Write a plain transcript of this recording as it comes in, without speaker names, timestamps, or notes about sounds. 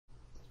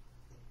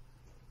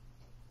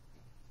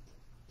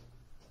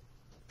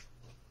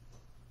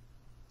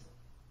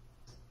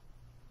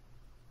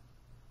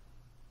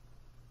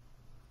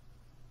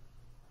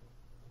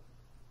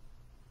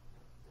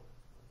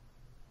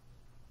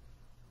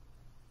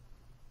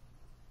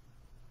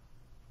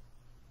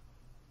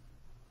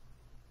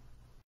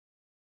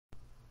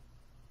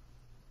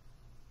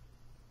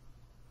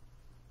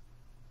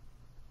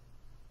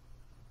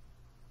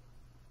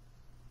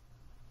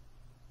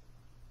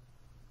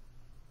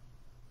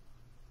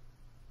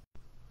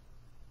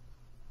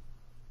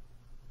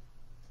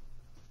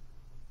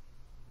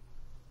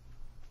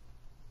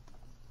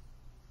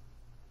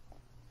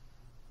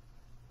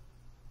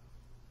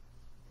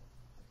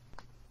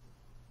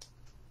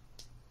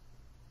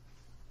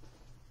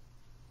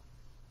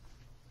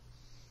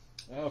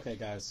Okay,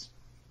 guys.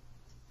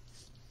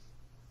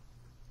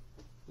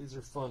 These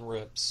are fun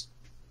rips.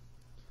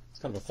 It's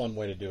kind of a fun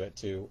way to do it,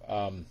 too.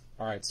 All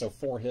right, so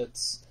 4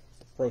 hits.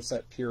 Pro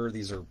Set Pure.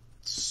 These are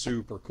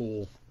super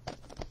cool.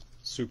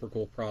 Super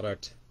cool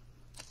product.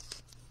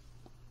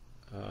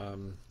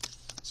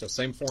 So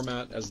same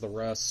format as the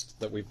rest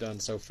that we've done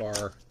so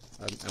far.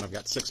 And I've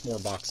got 6 more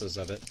boxes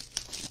of it.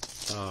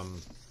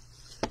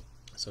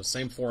 So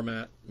same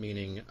format,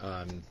 meaning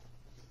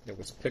it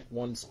was pick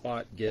one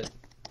spot, get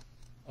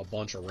a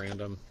bunch of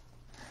random.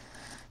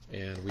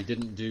 And we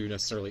didn't do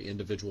necessarily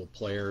individual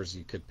players.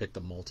 You could pick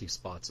the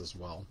multi-spots as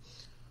well.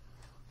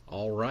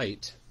 All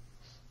right.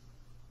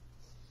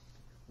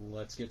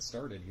 Let's get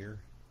started here.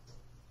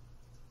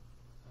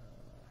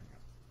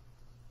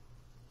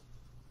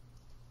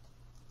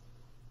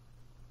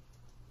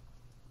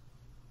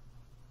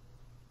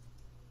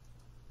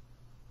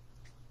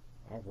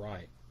 All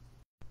right.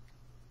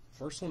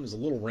 First one is a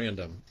little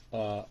random.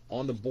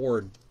 On the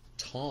board,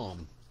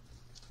 Tom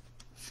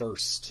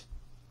first.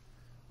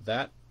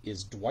 That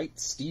is Dwight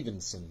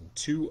Stevenson,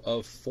 2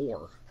 of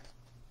 4.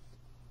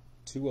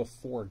 2 of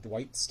 4,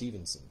 Dwight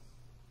Stevenson.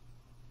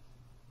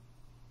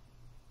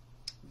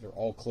 They're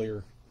all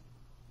clear.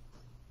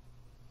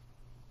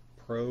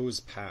 Pros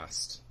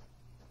passed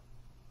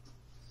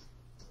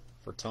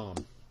for Tom.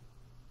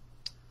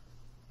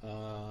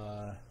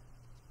 The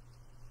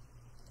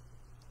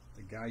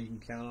guy you can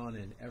count on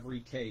in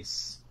every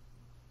case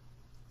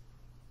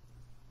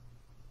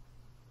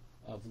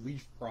of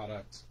Leaf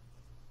product.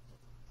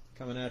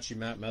 Coming at you,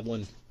 Matt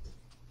Medlin.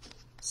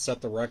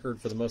 Set the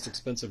record for the most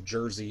expensive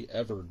jersey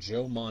ever.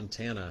 Joe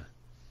Montana.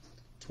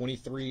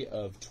 23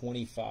 of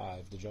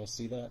 25. Did y'all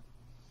see that?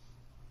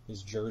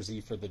 His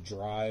jersey for the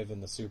drive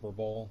in the Super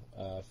Bowl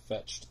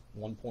fetched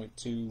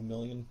 $1.2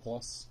 million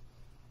plus.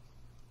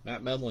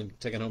 Matt Medlin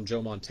taking home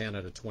Joe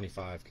Montana to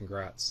 25.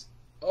 Congrats.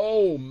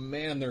 Oh,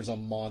 man, there's a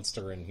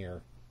monster in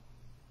here.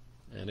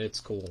 And it's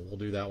cool. We'll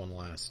do that one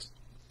last.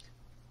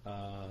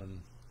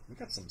 We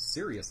got some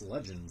serious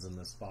legends in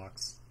this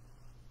box.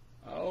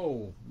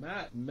 Oh,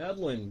 Matt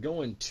Medlin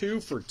going 2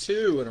 for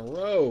 2 in a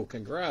row.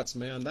 Congrats,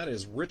 man. That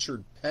is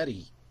Richard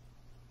Petty.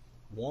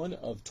 1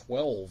 of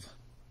 12.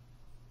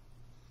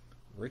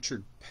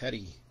 Richard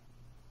Petty.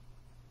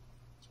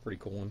 It's a pretty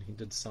cool one. He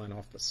did sign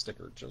off the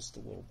sticker just a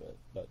little bit,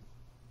 but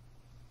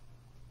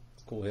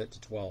it's a cool hit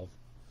to 12.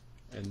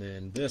 And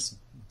then this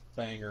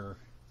banger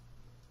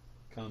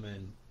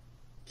coming.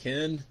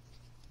 Ken,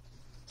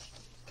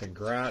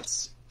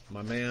 congrats,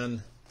 my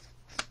man.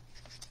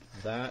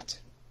 That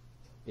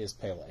is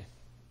Pele.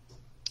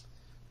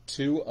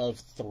 2 of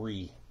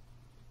 3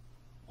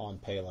 on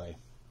Pele.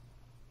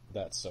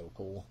 That's so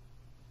cool.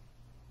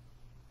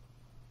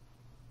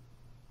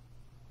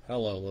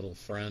 Hello, little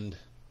friend.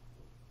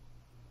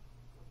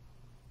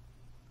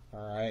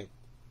 All right.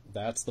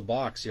 That's the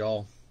box,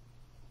 y'all.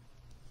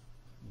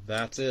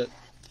 That's it.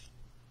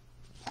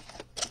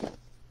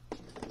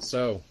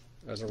 So,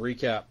 as a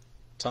recap,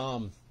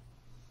 Tom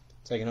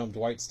taking home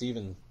Dwight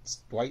Stevenson,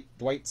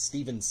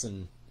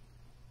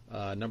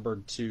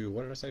 numbered to,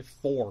 what did I say?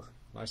 4.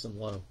 Nice and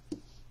low.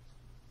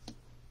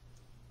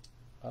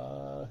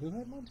 Who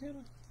had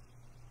Montana?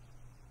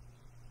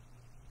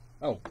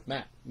 Oh,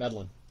 Matt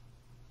Medlin.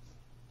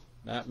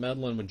 Matt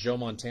Medlin with Joe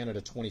Montana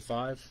to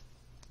 25.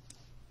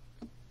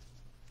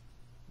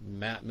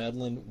 Matt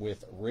Medlin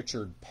with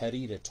Richard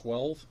Petty to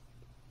 12.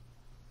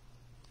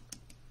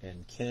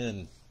 And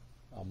Ken,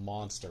 a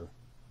monster.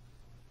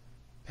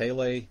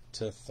 Pele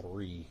to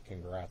 3.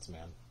 Congrats,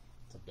 man.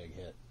 It's a big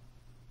hit.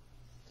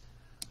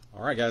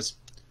 All right, guys.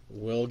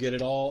 We'll get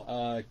it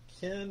all.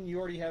 Ken, you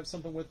already have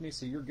something with me,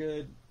 so you're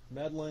good.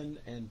 Medlin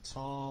and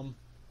Tom,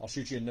 I'll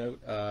shoot you a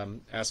note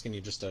asking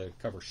you just to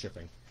cover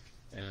shipping,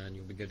 and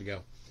you'll be good to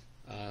go.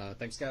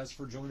 Thanks, guys,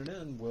 for joining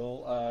in.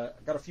 We'll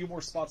got a few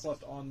more spots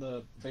left on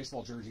the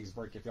baseball jerseys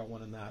break if y'all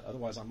want in that.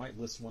 Otherwise, I might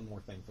list one more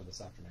thing for this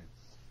afternoon.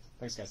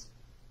 Thanks, guys.